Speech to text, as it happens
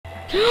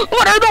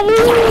What are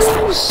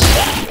those?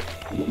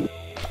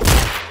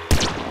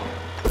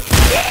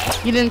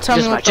 You didn't tell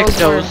me what those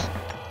were.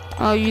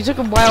 Oh, you took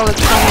a while to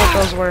tell me what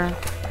those were.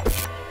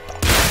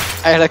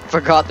 I like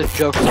forgot the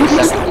joke for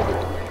a second.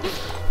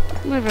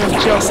 Not even a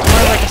joke,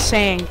 more like a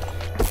saying.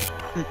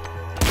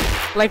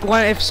 Like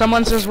when if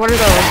someone says, "What are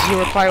those?" you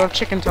reply with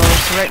chicken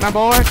toast, right, my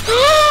boy?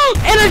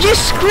 Energy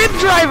script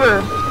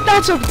driver!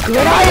 That's a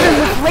good item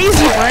with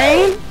lazy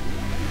brain!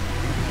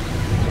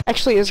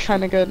 Actually, it's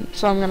kind of good,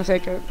 so I'm gonna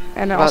take it.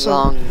 And What also,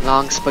 about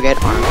long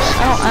spaghetti arms?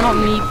 I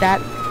don't need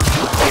that. I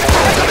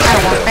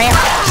don't want that.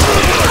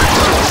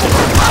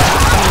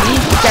 I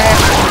need that.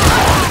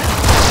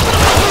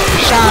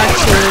 Shy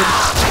kid.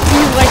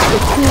 You like the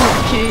cool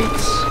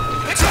kids.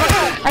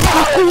 I like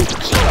the cool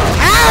kids.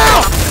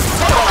 Ow!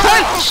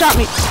 Hunt shot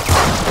me.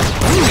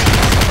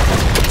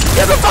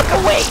 Get the fuck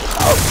away!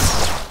 Oh.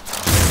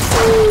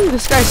 Ooh,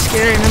 this guy's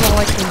scary and I don't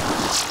like him.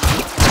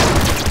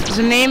 His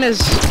name is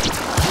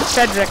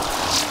Cedric.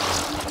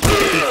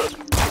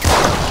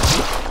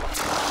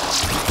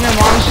 No,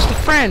 Mom, he's just a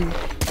friend.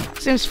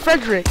 His name's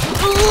Frederick.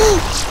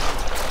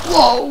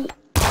 Whoa!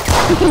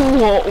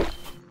 Whoa!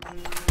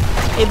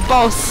 Hey,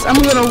 boss, I'm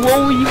gonna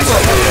whoa you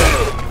up.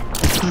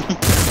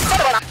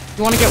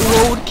 You wanna get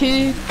whoa,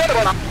 kid?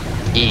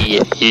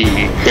 Yeah.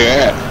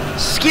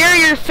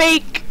 Scarier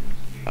fake.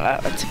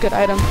 That's a good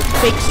item.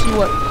 Fakes you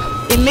what?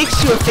 It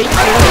makes you a fake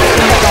hero in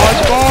the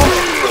dodgeball.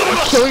 You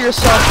kill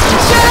yourself.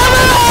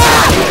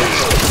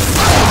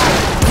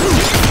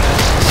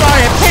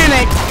 Sorry, I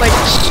panicked like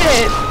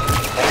shit.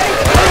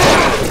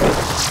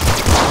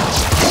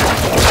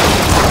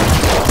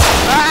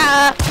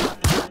 Ah!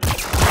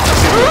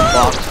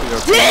 Box for your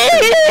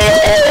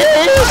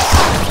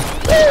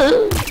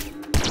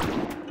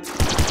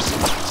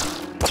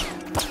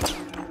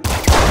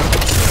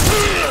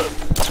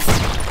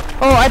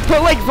Oh, I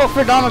put like vote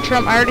for Donald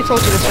Trump. I already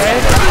told you this,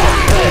 right?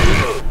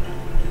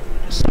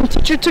 Some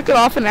teacher took it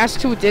off and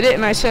asked who did it,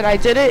 and I said I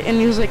did it, and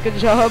he was like, "Good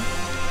job."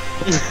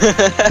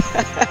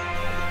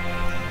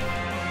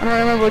 I don't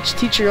remember which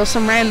teacher. It was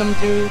some random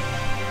dude.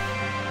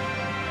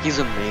 He's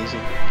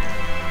amazing.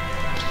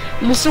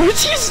 Mr.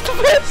 Ortiz is the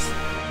best.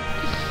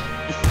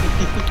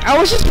 I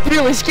was just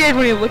really scared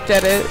when he looked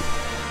at it.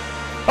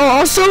 Oh,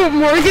 also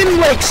Morgan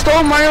like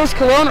stole Mario's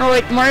cologne, or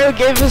like Mario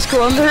gave his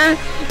cologne to her.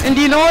 And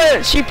do you know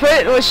what she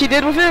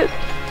did with it?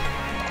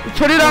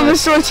 Put it on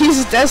Mr.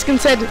 Ortiz's desk and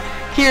said,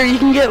 "Here, you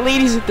can get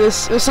ladies at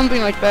this," or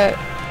something like that.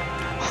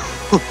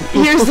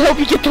 Here's to help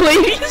you get the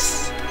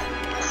ladies.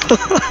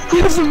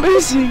 It was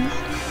amazing.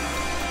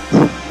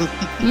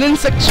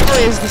 Ninja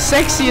Troy is the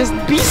sexiest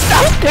beast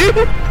out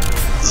there.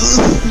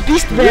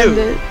 Beast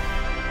Bandit.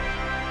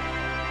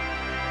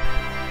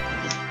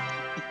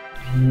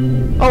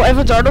 Oh,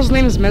 Evadardo's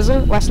name is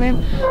Meza, last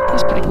name.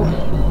 That's pretty cool.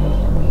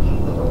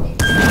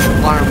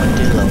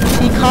 Armadillo.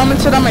 He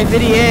commented on my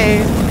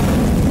video.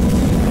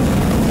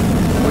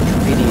 What's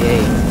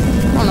video?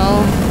 I don't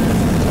know.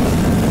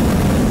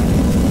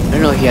 I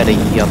know he had a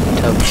yup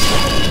tub.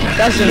 He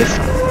doesn't.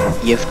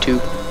 Yif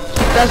tube.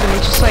 He doesn't, he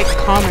just like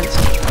comments.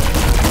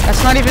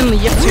 That's not even the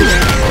YouTube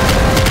name.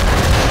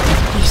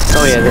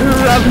 Oh yeah,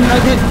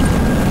 Nugget.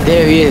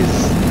 There he is.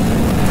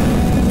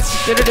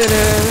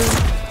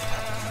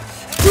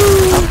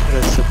 I'm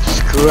gonna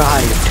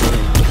subscribe to him.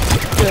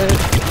 Good.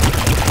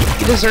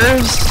 He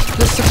deserves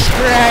the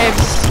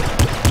subscribes.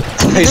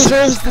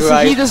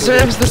 He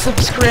deserves the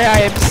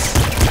subscribes.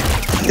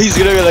 He's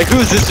gonna be like,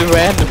 who's this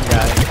random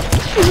guy?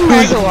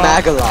 Who's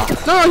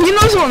Magaloth? No, he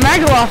knows what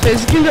Magaloth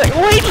is. He's gonna be like,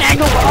 wait,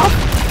 Magaloth!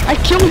 I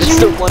killed It's you!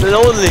 the one and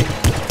only!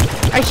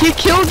 He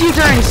killed you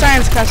during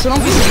science class, so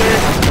don't be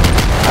scared.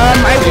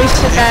 I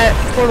wasted that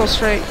portal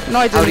straight. No,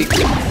 I didn't.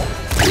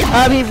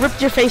 He ripped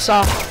your face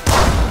off.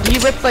 He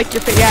ripped like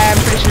your face. Yeah, I'm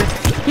pretty sure.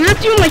 He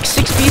ripped you in like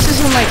 6 pieces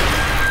and like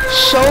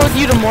showed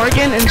you to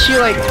Morgan, and she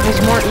like was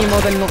more emo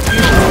than usual.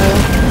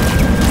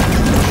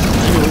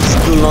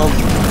 Slump.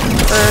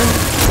 And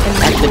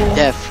At the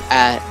death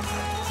at.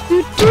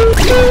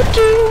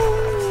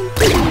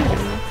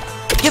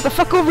 Get the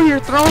fuck over your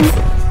throne.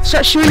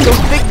 Start shooting those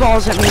big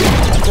balls at me,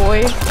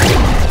 boy.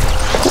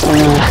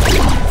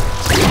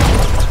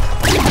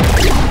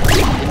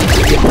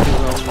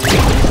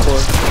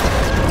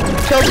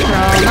 Killed the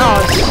throne. That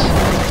was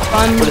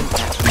fun.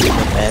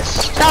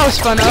 That was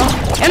fun, though.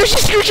 Energy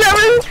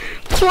screwdriver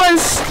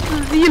plus,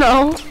 you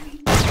know,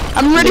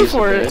 I'm ready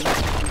for it.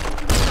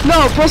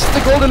 No, plus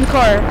the golden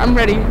car. I'm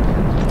ready.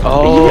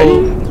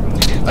 Oh.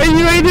 Are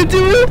you ready to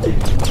do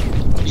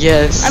it?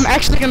 Yes. I'm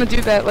actually gonna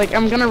do that. Like,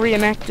 I'm gonna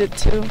reenact it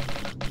too.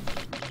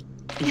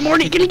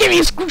 Morty, can you give me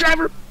a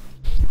screwdriver?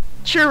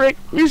 Sure, Rick.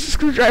 Here's a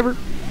screwdriver.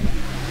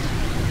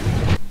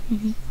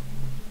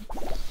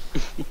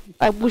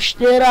 I wish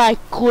that I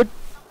could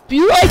be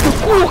like a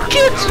cool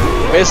kid.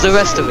 Where's the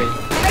rest of it?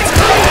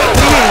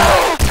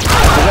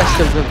 The rest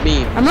of the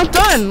meme. I'm not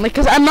done, like,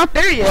 cause I'm not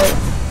there yet.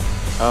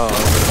 Oh.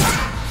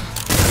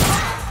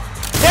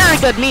 Very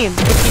good meme,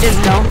 if you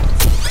didn't know.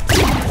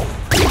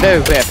 Very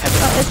rare, Pepe.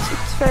 It's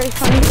very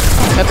funny.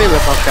 Pepe Le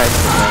Punk is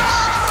the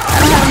best. I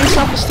don't have any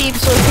self-esteem,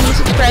 so can you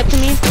subscribe to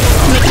me to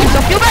make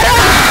myself feel better?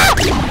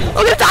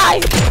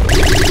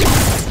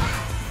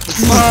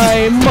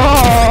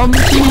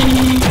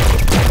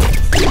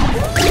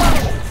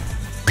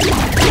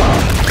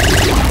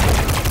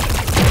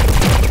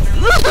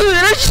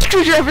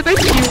 driver,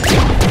 thank you.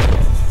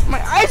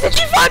 My eyes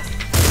itchy, fuck!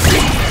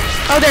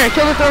 Oh, there, I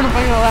killed the throne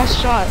by the last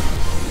shot.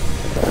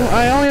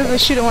 I only have to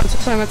shoot it once,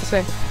 that's what I meant to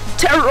say.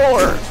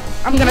 Terror!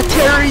 I'm gonna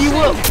tear you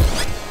up.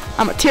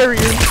 I'm a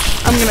terrier.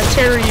 I'm gonna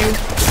tear you.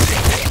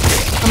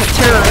 I'm a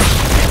terrorist.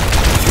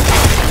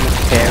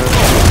 Terror.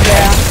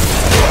 Yeah.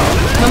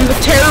 I'm the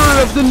terror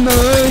of the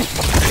night.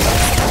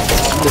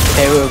 The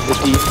terror of the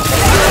deep.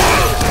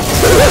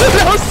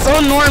 That was so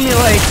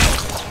normie-like.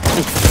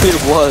 It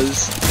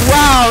was.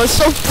 Wow, it's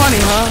so funny,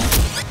 huh?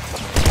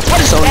 What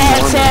a So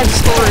sad, normal. sad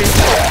story.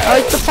 I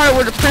like the part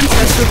where the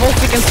princess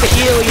revolts against the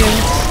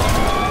aliens.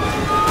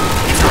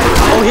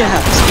 Oh yeah,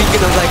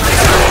 speaking of like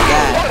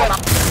that,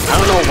 I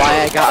don't know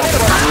why I got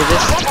into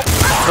this,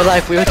 but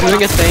like we were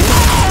doing a thing,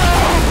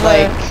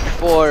 like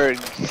for,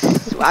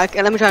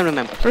 let me try and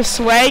remember, For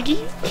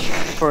swaggy?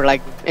 for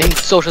like in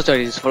social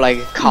studies, for like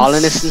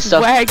colonists and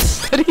stuff. Swag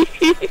study.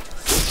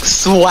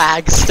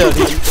 Swag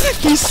study.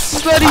 You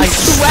studied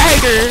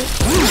swagger.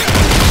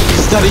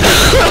 Studying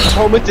a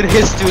moment in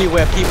history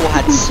where people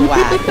had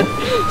swag.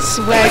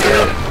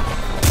 Swagger.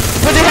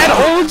 But it had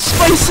Old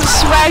Spice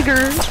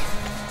swagger.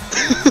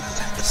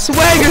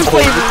 Swagger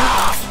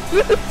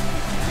flavor.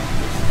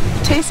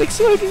 Tastes like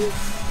swagger.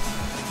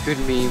 Good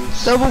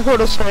memes. Double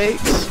portal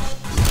strikes.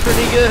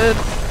 Pretty good.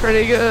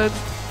 Pretty good.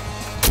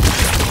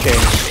 Okay,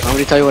 I'm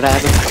gonna tell you what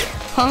happened.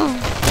 Huh?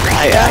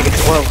 I get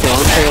well, okay,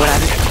 I'll tell you what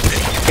happened.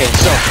 Okay,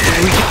 so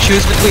we could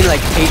choose between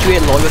like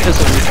Patriot, Loyalist,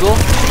 or Neutral.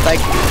 Like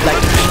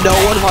no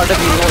one wanted to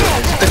be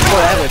Loyalist. It took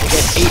forever to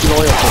get 8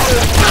 Loyalists.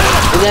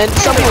 And then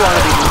some people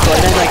wanted to be Neutral,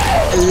 and then like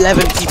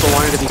 11 people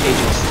wanted to be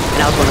Patriots.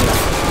 And I was one of them.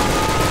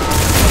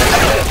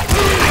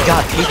 I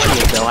got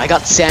Patriot though, I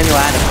got Samuel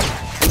Adams.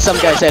 And some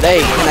guy said,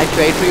 hey, can I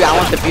trade for you? I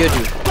want the beer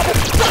dude.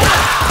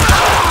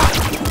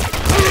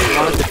 I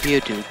wanted the beer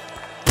dude.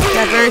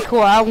 Yeah, very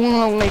cool. I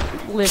wanna like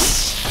live.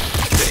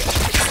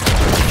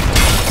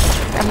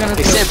 I'm gonna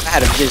do Sam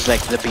Adams is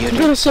like the beer I'm dude.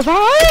 gonna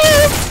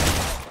survive!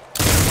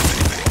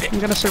 I'm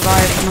gonna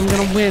survive and I'm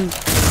gonna win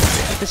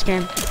this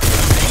game.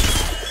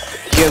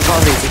 You have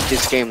probably beat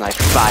this game like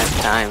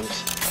 5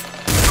 times.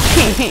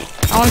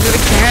 I wanna do it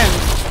again.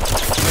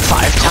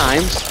 5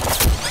 times?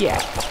 Yeah.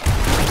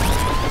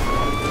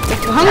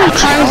 Like, how many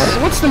times,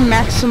 what's the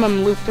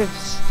maximum loop that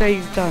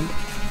you've done?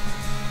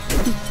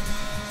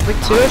 Like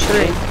 2 or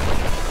 3?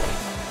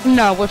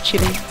 No, with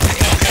cheating.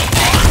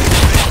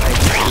 Like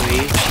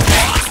 3.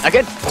 I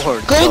get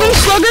bored. Golden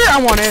So, Slugger? I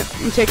want it.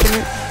 I'm taking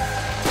it.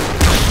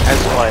 as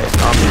what?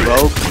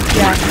 Rogue?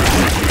 Yeah.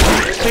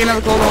 So you can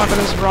have a golden weapon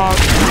as Frog.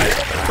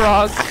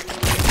 Frog.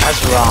 As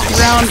Rocks.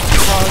 Round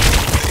Frog.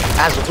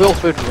 As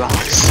Wilfred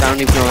Rocks. I don't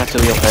even know if that's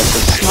a real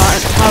person.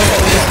 Not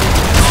probably.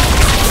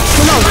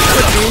 Who knows? It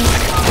could be.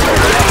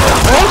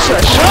 Ultra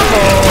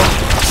Shovel.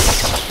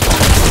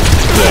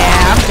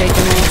 Yeah, I'm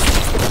taking it.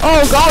 Oh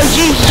golly,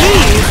 GG.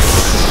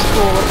 This is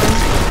cool looking.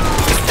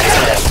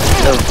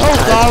 The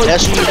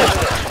best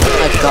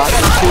I've gotten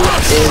to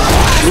is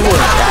Blue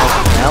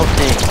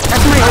Melting.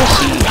 That's my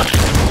OC.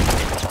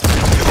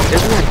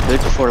 Isn't that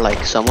good for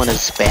like someone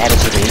as bad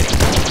as me?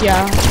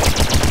 Yeah.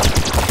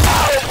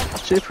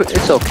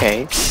 It's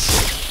okay.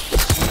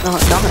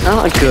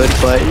 Not good,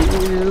 but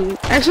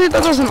Actually,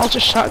 that was an ultra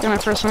shotgun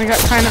at first, and I got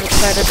kind of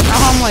excited. But now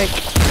I'm like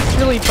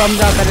really bummed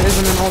out that it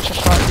isn't an ultra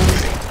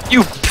shotgun.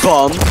 you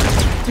bum.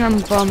 Yeah, I'm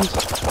bummed.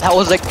 That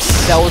was like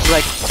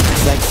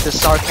the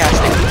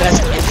sarcastic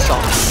best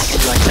insult in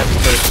like 7th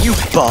grade. You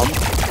bum.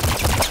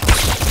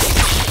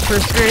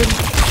 First grade.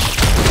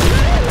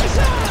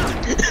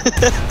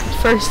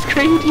 First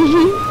grade.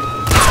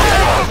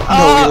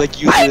 No, we like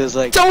use it as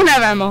like Don't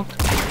have ammo.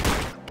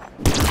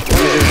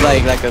 use it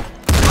like a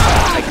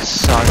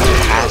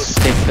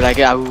sarcastic like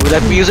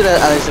we use it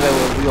as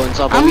a real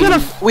insult. I'm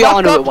gonna we all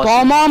fuck knew up it wasn't.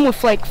 Ball Mom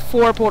with like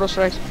 4 portal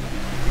strikes.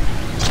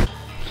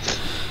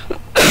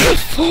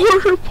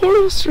 4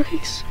 portal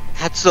strikes.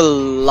 That's a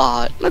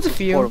lot. That's a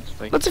few. Four of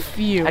them. That's a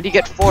few. How do you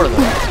get 4 of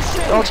them?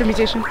 Ultra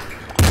mutation.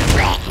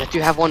 Do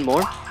you have one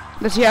more?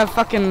 Does he have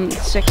fucking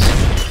 6?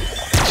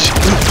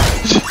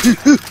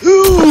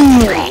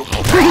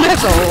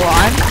 That's a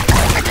lot.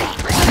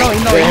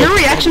 No, your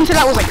reaction to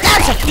that was like,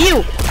 that's a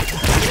few!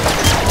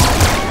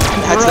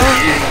 That's a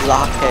few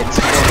blockheads.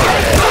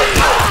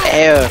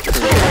 Air.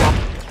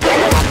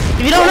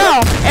 If you don't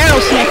know,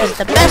 Aerosmith is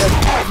the best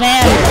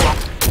band.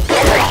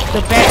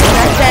 The best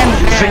band.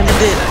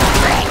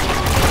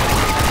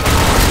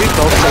 We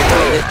both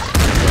said it.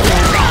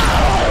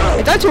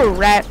 I died to a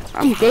rat.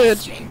 I'm good.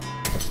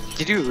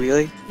 Did you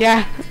really?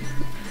 Yeah.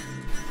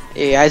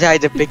 Yeah, I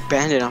died to Big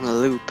Bandit on the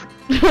loop.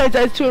 I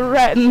died to a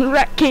rat in the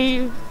rat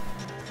cave.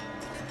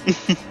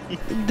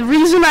 The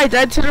reason I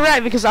died to the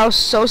rat because I was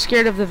so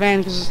scared of the van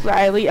because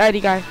the elite ID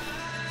guy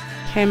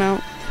came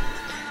out.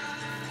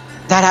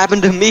 That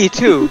happened to me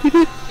too.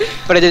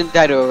 But I didn't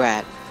die to a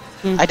rat.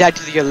 Hmm. I died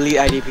to the elite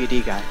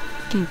IDPD guy.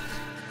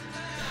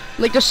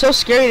 Like they're so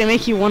scary they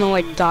make you want to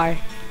like die.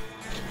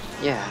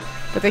 Yeah.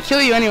 But they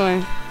kill you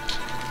anyway.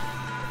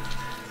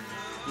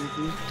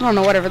 I don't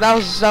know, whatever. That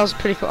was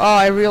pretty cool. Oh,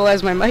 I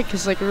realized my mic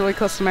is like really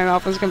close to my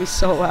mouth and it's gonna be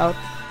so loud.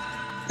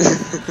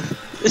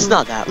 It's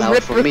not that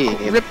loud for me.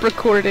 Rip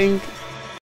recording.